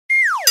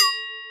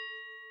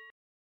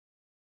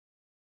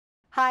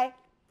Hi,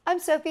 I'm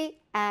Sophie,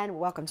 and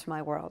welcome to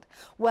my world.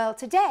 Well,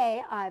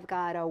 today I've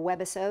got a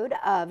webisode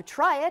of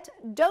Try It,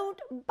 Don't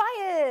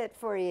Buy It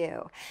for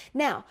you.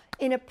 Now,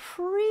 in a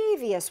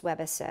previous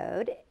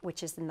webisode,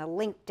 which is in the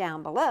link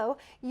down below,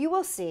 you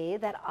will see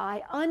that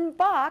I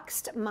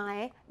unboxed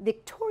my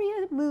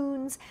Victoria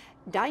Moon's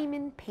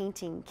diamond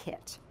painting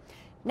kit.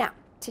 Now,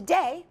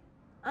 today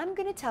I'm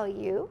going to tell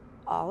you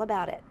all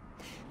about it.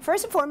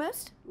 First and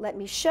foremost, let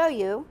me show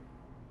you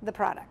the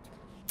product.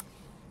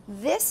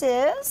 This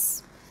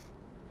is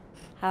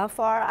how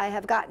far I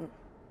have gotten.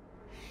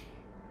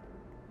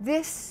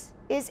 This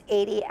is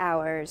 80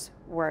 hours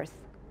worth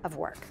of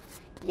work.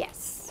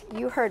 Yes,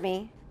 you heard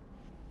me,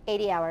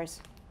 80 hours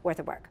worth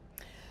of work.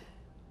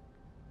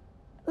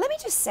 Let me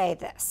just say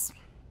this.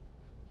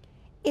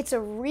 It's a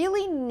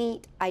really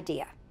neat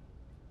idea.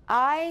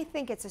 I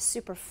think it's a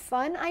super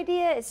fun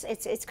idea.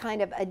 It's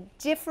kind of a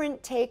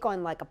different take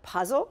on like a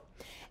puzzle.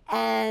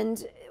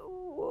 And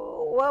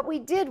what we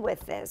did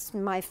with this,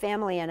 my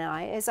family and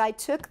I, is I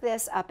took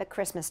this up at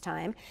Christmas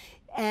time,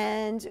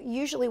 and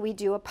usually we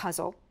do a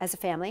puzzle as a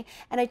family,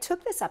 and I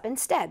took this up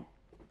instead.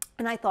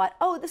 And I thought,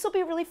 oh, this will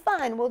be really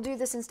fun. We'll do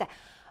this instead.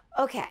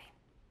 Okay.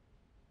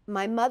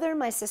 My mother,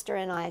 my sister,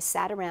 and I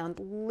sat around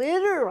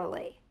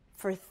literally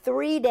for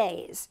 3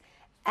 days,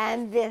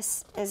 and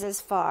this is as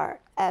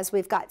far as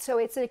we've got. So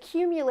it's an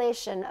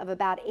accumulation of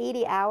about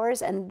 80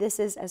 hours, and this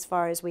is as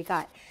far as we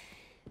got.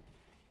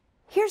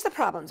 Here's the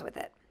problems with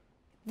it.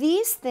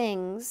 These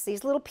things,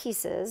 these little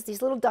pieces,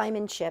 these little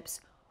diamond chips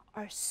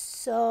are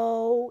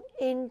so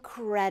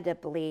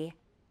incredibly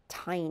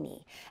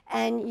tiny.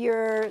 And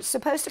you're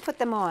supposed to put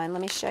them on,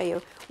 let me show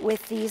you,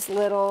 with these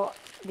little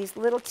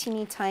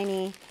teeny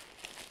tiny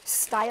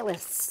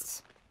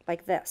stylists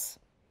like this,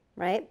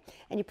 right?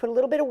 And you put a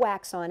little bit of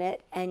wax on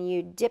it and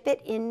you dip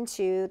it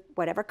into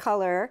whatever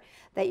color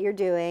that you're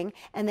doing,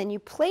 and then you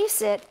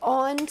place it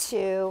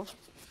onto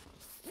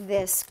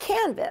this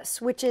canvas,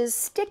 which is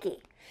sticky.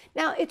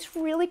 Now, it's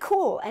really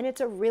cool, and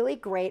it's a really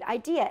great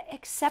idea,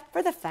 except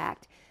for the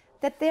fact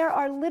that there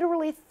are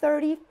literally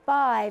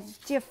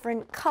 35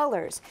 different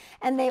colors,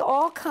 and they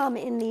all come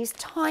in these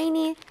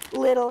tiny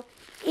little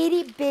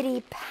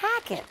itty-bitty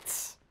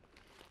packets.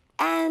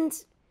 And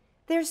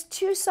there's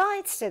two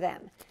sides to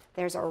them.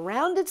 There's a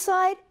rounded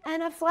side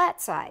and a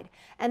flat side.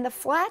 And the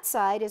flat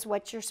side is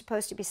what you're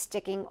supposed to be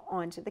sticking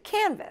onto the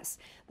canvas.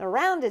 The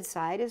rounded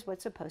side is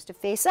what's supposed to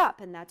face up,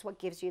 and that's what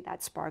gives you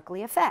that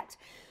sparkly effect.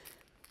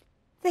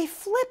 They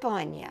flip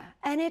on you,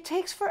 and it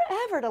takes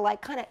forever to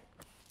like kind of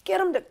get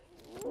them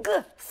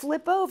to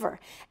flip over.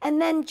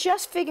 And then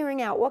just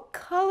figuring out what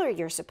color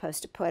you're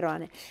supposed to put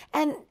on it.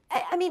 And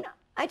I mean,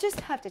 I just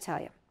have to tell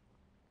you,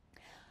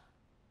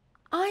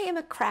 I am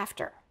a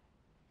crafter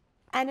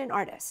and an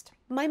artist.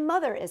 My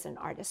mother is an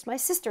artist. My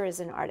sister is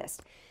an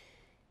artist.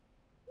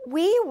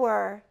 We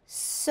were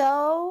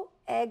so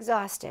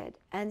exhausted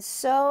and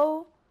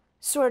so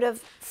sort of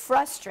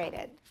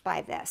frustrated by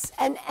this.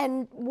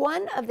 And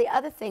one of the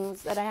other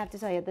things that I have to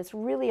tell you that's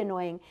really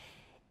annoying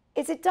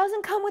is it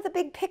doesn't come with a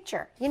big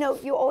picture. You know,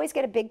 you always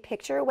get a big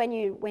picture when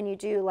you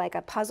do like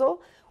a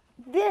puzzle.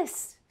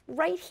 This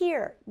right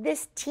here,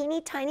 this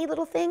teeny tiny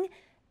little thing,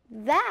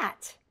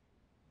 that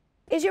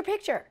is your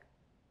picture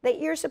that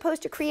you're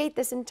supposed to create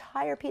this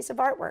entire piece of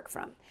artwork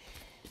from.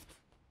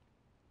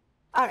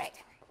 All right.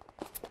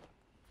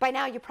 By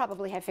now you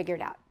probably have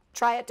figured out.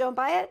 Try it, don't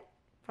buy it.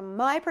 From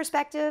my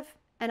perspective,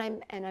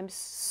 and I'm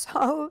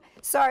so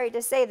sorry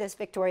to say this,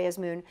 Victoria's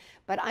Moon,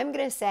 but I'm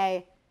going to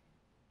say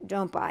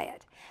don't buy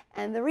it.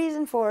 And the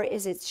reason for it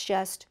is it's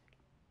just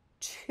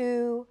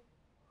too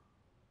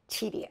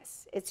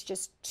tedious. It's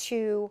just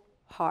too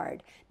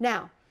hard.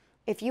 Now,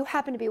 if you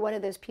happen to be one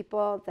of those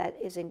people that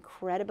is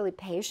incredibly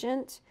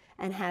patient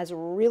and has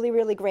really,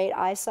 really great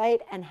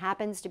eyesight and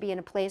happens to be in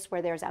a place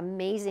where there's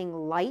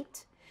amazing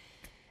light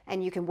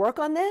and you can work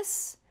on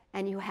this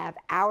and you have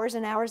hours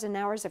and hours and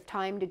hours of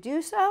time to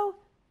do so,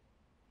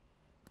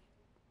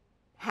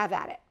 have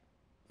at it.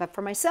 But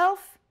for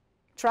myself,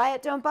 try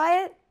it, don't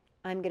buy it,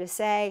 I'm going to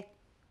say,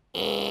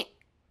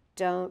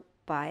 don't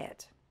buy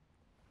it.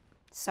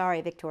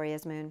 Sorry,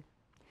 Victoria's Moon.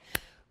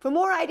 For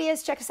more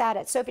ideas, check us out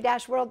at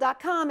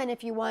Sophie-World.com. And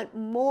if you want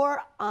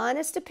more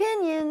honest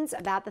opinions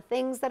about the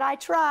things that I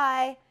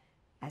try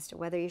as to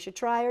whether you should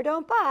try or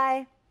don't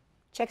buy,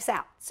 check us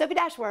out,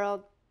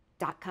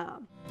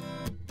 Sophie-World.com.